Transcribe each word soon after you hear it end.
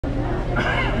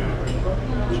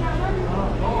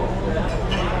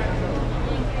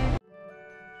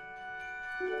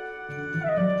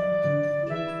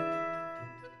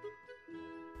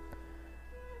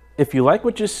If you like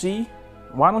what you see,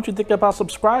 why don't you think about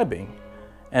subscribing?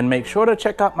 And make sure to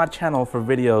check out my channel for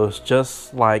videos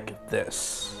just like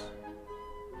this.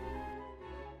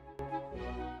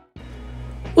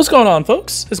 What's going on,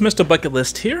 folks? It's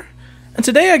Mrbucketlist here, and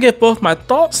today I give both my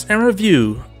thoughts and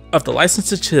review of the License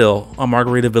to Chill on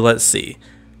Margaritaville at Sea.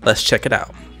 Let's check it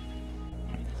out.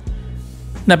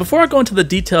 Now, before I go into the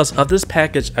details of this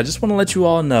package, I just want to let you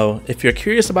all know, if you're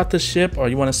curious about this ship or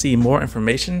you want to see more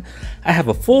information, I have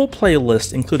a full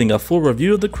playlist including a full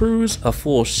review of the cruise, a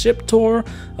full ship tour,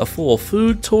 a full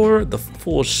food tour, the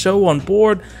full show on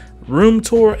board, room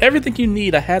tour, everything you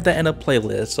need. I have that in a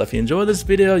playlist. So if you enjoy this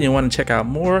video and you want to check out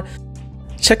more,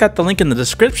 check out the link in the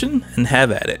description and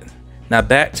have at it. Now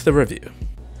back to the review.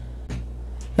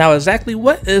 Now, exactly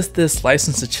what is this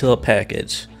License to Chill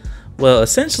package? Well,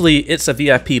 essentially it's a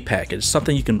VIP package,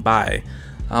 something you can buy.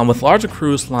 With larger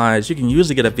cruise lines, you can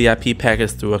usually get a VIP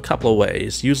package through a couple of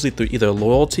ways, usually through either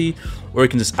loyalty or you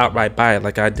can just outright buy it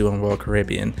like I do in Royal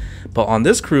Caribbean. But on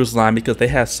this cruise line, because they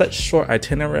have such short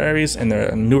itineraries and they're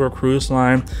a newer cruise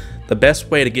line, the best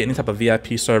way to get any type of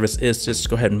VIP service is just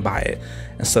go ahead and buy it.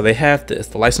 And so they have this,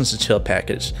 the License to Chill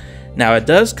package. Now, it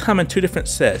does come in two different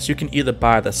sets. You can either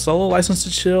buy the solo License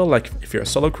to Chill, like if you're a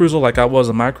solo cruiser like I was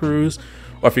on my cruise,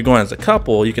 or if you're going as a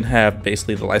couple, you can have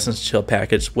basically the License to Chill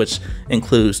package, which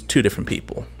includes two different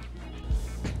people.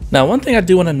 Now, one thing I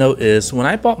do want to note is when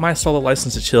I bought my solo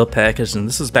License to Chill package, and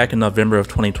this is back in November of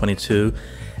 2022,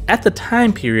 at the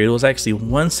time period it was actually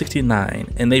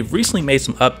 $169, and they've recently made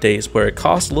some updates where it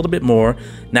costs a little bit more.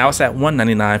 Now it's at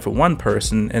 $199 for one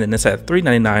person, and then it's at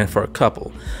 $399 for a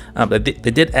couple. They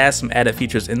did add some added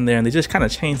features in there, and they just kind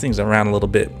of changed things around a little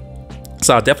bit.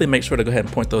 So I'll definitely make sure to go ahead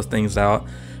and point those things out.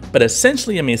 But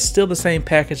essentially, I mean, it's still the same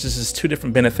package. It's just two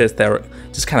different benefits that were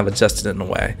just kind of adjusted in a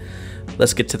way.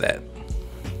 Let's get to that.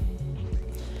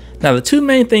 Now, the two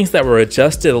main things that were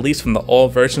adjusted, at least from the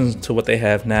old versions to what they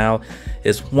have now,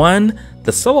 is one,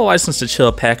 the solo License to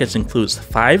Chill package includes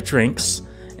 5 drinks.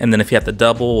 And then if you have the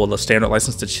double or the standard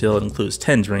License to Chill, it includes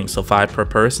 10 drinks, so 5 per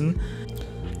person.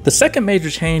 The second major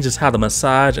change is how the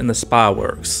massage and the spa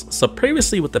works. So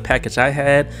previously with the package I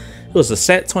had, it was a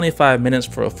set 25 minutes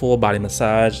for a full body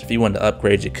massage. If you wanted to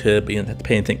upgrade, you could, but you didn't have to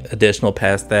pay anything additional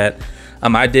past that.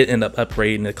 I did end up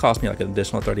upgrading. It cost me like an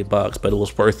additional $30, but it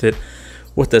was worth it.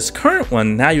 With this current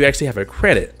one, now you actually have a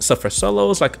credit. So for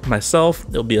solos like myself,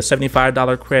 it'll be a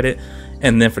 $75 credit.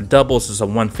 And then for doubles, it's a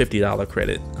 $150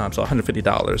 credit, so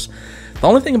 $150. The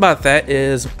only thing about that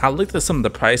is I looked at some of the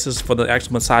prices for the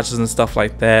actual massages and stuff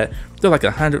like that. They're like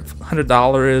 $100,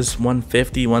 $150,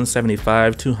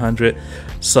 $175, $200.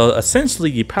 So essentially,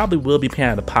 you probably will be paying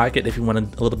out of pocket if you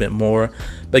wanted a little bit more.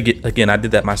 But again, I did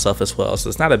that myself as well. So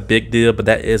it's not a big deal, but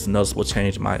that is a noticeable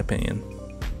change in my opinion.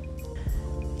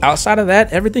 Outside of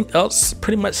that, everything else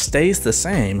pretty much stays the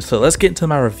same. So let's get into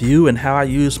my review and how I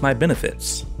use my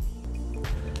benefits.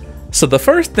 So the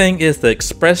first thing is the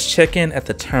express check-in at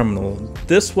the terminal.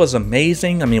 This was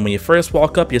amazing. I mean, when you first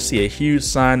walk up, you see a huge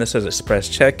sign that says express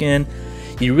check-in.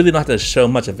 You really don't have to show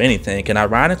much of anything. And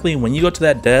ironically, when you go to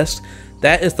that desk,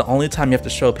 that is the only time you have to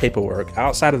show paperwork.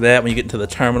 Outside of that, when you get into the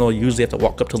terminal, you usually have to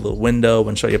walk up to a little window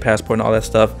and show your passport and all that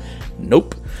stuff.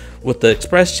 Nope. With the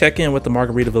express check-in with the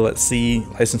Margaritaville at Sea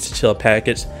License to Chill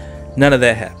package, none of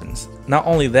that happens. Not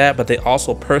only that, but they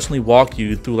also personally walk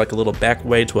you through like a little back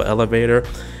way to an elevator,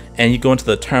 and you go into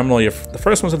the terminal. The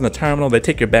first one's in the terminal. They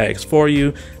take your bags for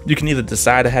you. You can either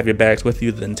decide to have your bags with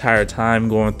you the entire time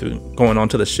going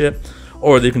onto the ship,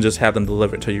 or you can just have them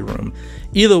delivered to your room.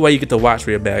 Either way, you get to watch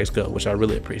where your bags go, which I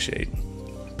really appreciate.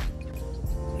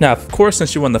 Now, of course,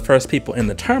 since you're one of the first people in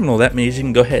the terminal, that means you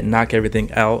can go ahead and knock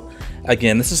everything out.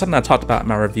 Again, this is something I talked about in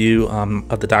my review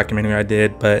of the documentary I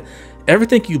did, but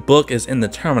everything you book is in the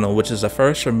terminal, which is a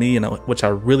first for me, and which I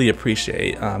really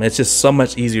appreciate. It's just so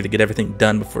much easier to get everything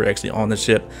done before you're actually on the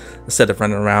ship instead of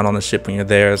running around on the ship when you're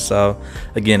there. So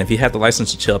again, if you have the License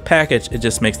to Chill package, it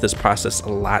just makes this process a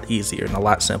lot easier and a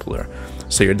lot simpler.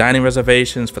 So your dining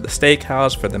reservations for the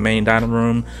steakhouse, for the main dining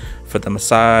room, for the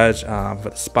massage,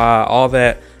 for the spa, all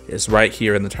that is right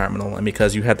here in the terminal. And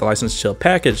because you have the License to Chill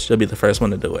package, you'll be the first one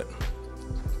to do it.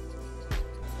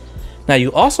 Now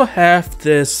you also have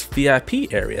this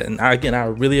VIP area, and again, I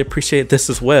really appreciate this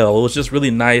as well. It was just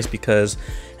really nice because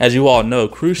as you all know,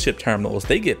 cruise ship terminals,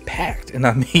 they get packed. And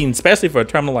I mean, especially for a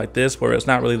terminal like this where it's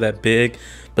not really that big,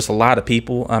 but it's a lot of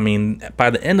people. I mean, by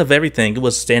the end of everything, it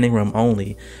was standing room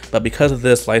only. But because of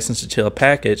this License to Chill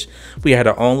package, we had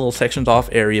our own little sectioned off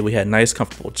area. We had nice,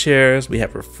 comfortable chairs. We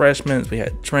had refreshments. We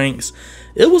had drinks.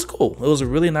 It was cool. It was a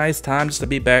really nice time just to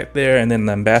be back there. And then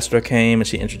the ambassador came and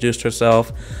she introduced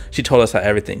herself. She told us how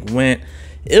everything went.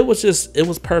 It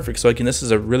was perfect. So again, this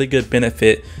is a really good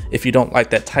benefit if you don't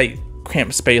like that tight,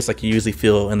 cramped space like you usually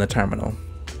feel in the terminal.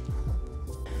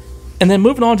 And then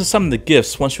moving on to some of the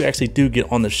gifts once you actually do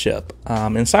get on the ship.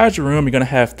 Inside your room, you're going to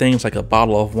have things like a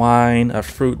bottle of wine, a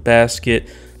fruit basket,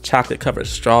 chocolate covered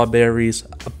strawberries,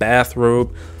 a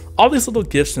bathrobe, all these little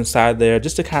gifts inside there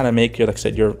just to kind of make your, like I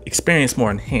said, your experience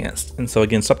more enhanced. And so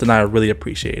again, something I really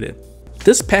appreciated.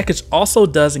 This package also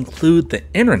does include the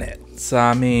internet. So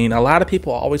I mean, a lot of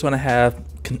people always want to have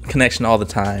connection all the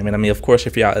time. And I mean, of course,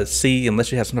 if you're out at sea,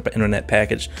 unless you have some type of internet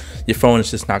package, your phone is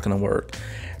just not going to work.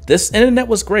 This internet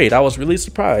was great. I was really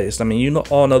surprised. I mean, you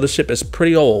all know the ship is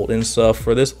pretty old, and so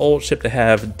for this old ship to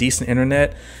have decent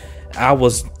internet, I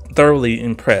was thoroughly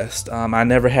impressed. I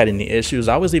never had any issues.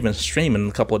 I was even streaming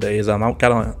a couple of days. I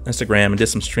got on Instagram and did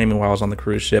some streaming while I was on the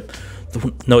cruise ship.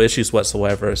 No issues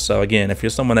whatsoever. So again, if you're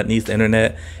someone that needs the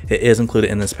internet, it is included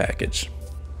in this package.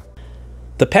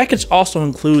 The package also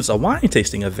includes a wine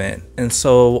tasting event, and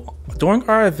so during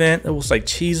our event, it was like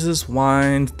cheeses,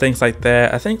 wine, things like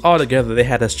that. I think altogether they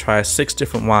had us try 6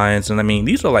 different wines, and I mean,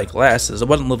 these are like glasses. It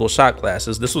wasn't little shot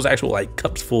glasses. This was actual like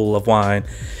cups full of wine.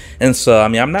 And so I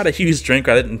mean, I'm not a huge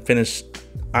drinker. I didn't finish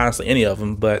honestly any of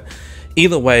them, but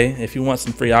either way, if you want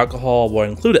some free alcohol or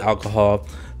included alcohol,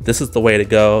 this is the way to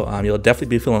go. You'll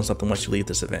definitely be feeling something once you leave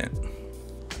this event.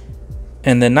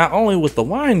 And then not only was the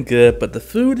wine good, but the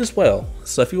food as well.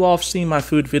 So if you all have seen my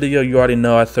food video, you already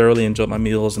know I thoroughly enjoyed my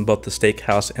meals in both the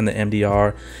steakhouse and the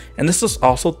MDR. And this is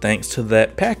also thanks to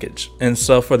that package. And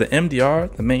so for the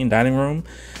MDR, the main dining room,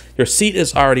 your seat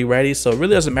is already ready. So it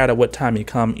really doesn't matter what time you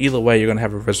come. Either way, you're going to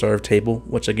have a reserved table,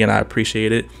 which again, I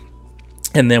appreciate it.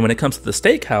 And then when it comes to the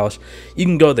steakhouse, you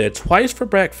can go there twice for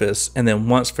breakfast and then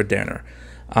once for dinner.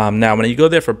 Now, when you go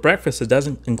there for breakfast, it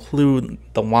doesn't include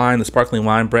the wine, the sparkling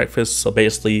wine breakfast. So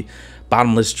basically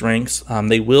bottomless drinks.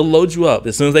 They will load you up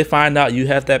as soon as they find out you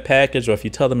have that package, or if you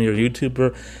tell them you're a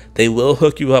YouTuber, they will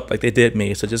hook you up like they did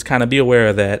me. So just kind of be aware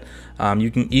of that.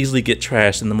 You can easily get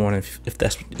trashed in the morning if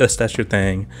that's your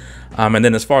thing. And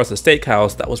then as far as the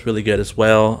steakhouse, that was really good as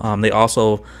well. They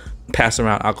also pass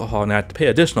around alcohol, and I have to pay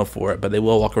additional for it, but they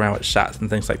will walk around with shots and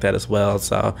things like that as well.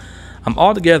 So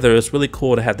altogether, it's really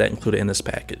cool to have that included in this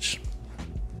package.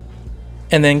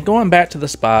 And then going back to the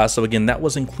spa, so again, that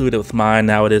was included with mine.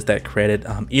 Now it is that credit.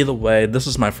 Either way, this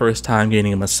was my first time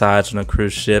getting a massage on a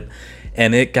cruise ship,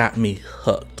 and it got me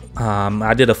hooked.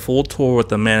 I did a full tour with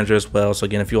the manager as well. So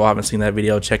again, if you all haven't seen that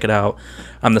video, check it out.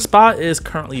 The spa is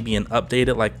currently being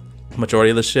updated like majority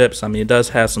of the ships. I mean, it does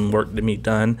have some work to be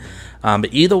done.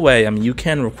 But either way, I mean, you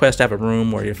can request to have a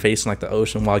room where you're facing like the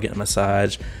ocean while getting a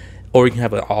massage, or you can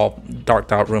have an all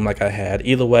darked out room like I had.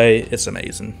 Either way, it's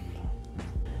amazing.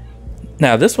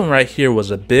 Now, this one right here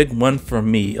was a big one for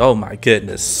me. Oh my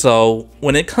goodness. So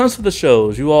when it comes to the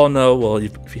shows, you all know, well,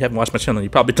 if you haven't watched my channel, you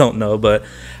probably don't know, but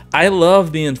I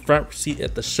love being front seat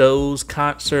at the shows,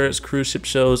 concerts, cruise ship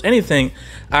shows, anything.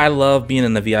 I love being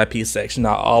in the VIP section.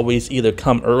 I always either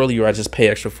come early or I just pay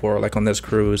extra for it, like on this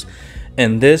cruise.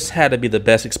 And this had to be the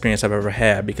best experience I've ever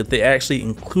had because they actually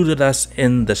included us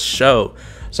in the show.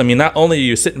 So I mean, not only are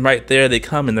you sitting right there, they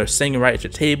come and they're singing right at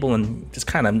your table and just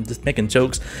kind of just making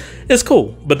jokes. It's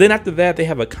cool. But then after that, they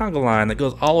have a conga line that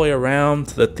goes all the way around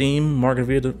to the theme,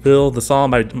 Margaritaville, the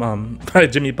song by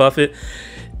Jimmy Buffett.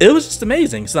 It was just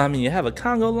amazing. So I mean, you have a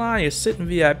conga line, you're sitting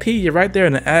VIP, you're right there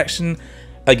in the action.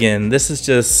 Again, this is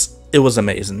just, it was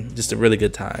amazing. Just a really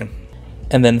good time.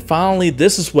 And then finally,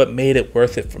 this is what made it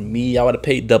worth it for me. I would have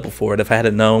paid double for it if I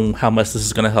had known how much this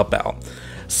is going to help out.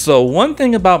 So one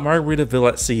thing about Margaritaville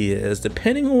at sea is,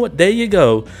 depending on what day you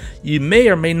go, you may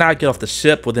or may not get off the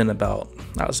ship within about,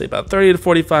 I would say about 30 to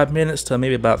 45 minutes to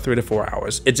maybe about 3 to 4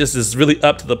 hours. It just is really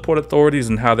up to the port authorities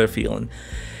and how they're feeling.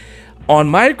 On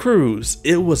my cruise,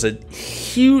 it was a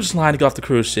huge line to get off the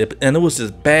cruise ship, and it was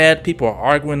just bad. People were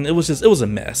arguing. It was a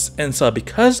mess. And so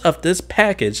because of this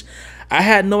package, I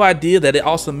had no idea that it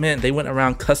also meant they went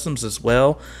around customs as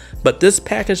well. But this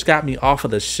package got me off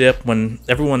of the ship when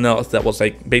everyone else that was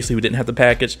like basically who didn't have the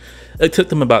package, it took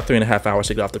them about 3.5 hours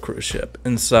to get off the cruise ship.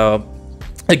 And so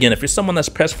Again, if you're someone that's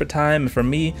pressed for time, and for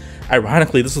me,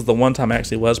 ironically, this is the one time I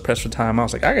actually was pressed for time. I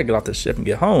was like, I gotta get off this ship and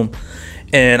get home,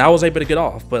 and I was able to get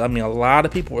off. But I mean, a lot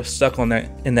of people were stuck on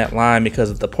in that line because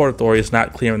of the port authority is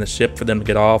not clearing the ship for them to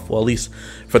get off. Well, at least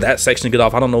for that section to get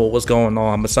off. I don't know what was going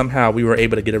on, but somehow we were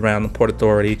able to get around the port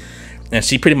authority. And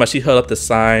she held up the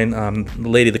sign. The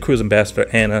lady, the cruise ambassador,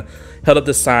 Anna, held up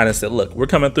this sign and said, look, we're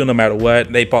coming through no matter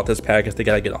what. They bought this package. They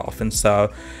got to get off. And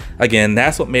so, again,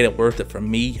 that's what made it worth it for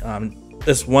me.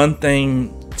 It's one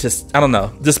thing, I don't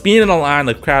know, just being in a line,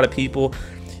 a crowd of people,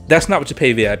 that's not what you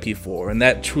pay VIP for. And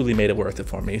that truly made it worth it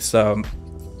for me. So,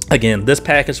 again, this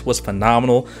package was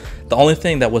phenomenal. The only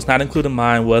thing that was not included in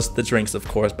mine was the drinks, of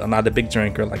course, but I'm not a big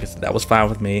drinker. Like I said, that was fine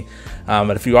with me.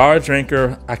 But if you are a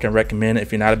drinker, I can recommend it.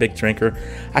 If you're not a big drinker,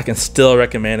 I can still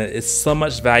recommend it. It's so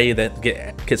much value that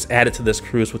gets added to this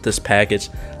cruise with this package.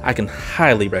 I can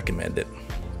highly recommend it.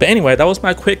 But anyway, that was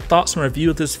my quick thoughts and review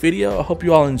of this video. I hope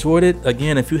you all enjoyed it.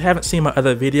 Again, if you haven't seen my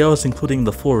other videos, including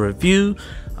the full review,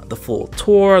 the full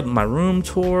tour, my room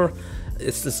tour,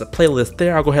 it's just a playlist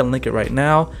there. I'll go ahead and link it right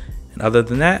now. And other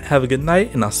than that, have a good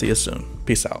night, and I'll see you soon.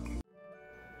 Peace out.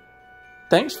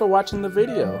 Thanks for watching the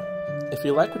video. If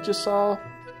you like what you saw,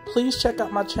 please check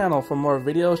out my channel for more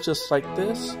videos just like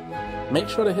this. Make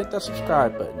sure to hit that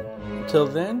subscribe button. Until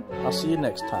then, I'll see you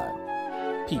next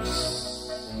time. Peace.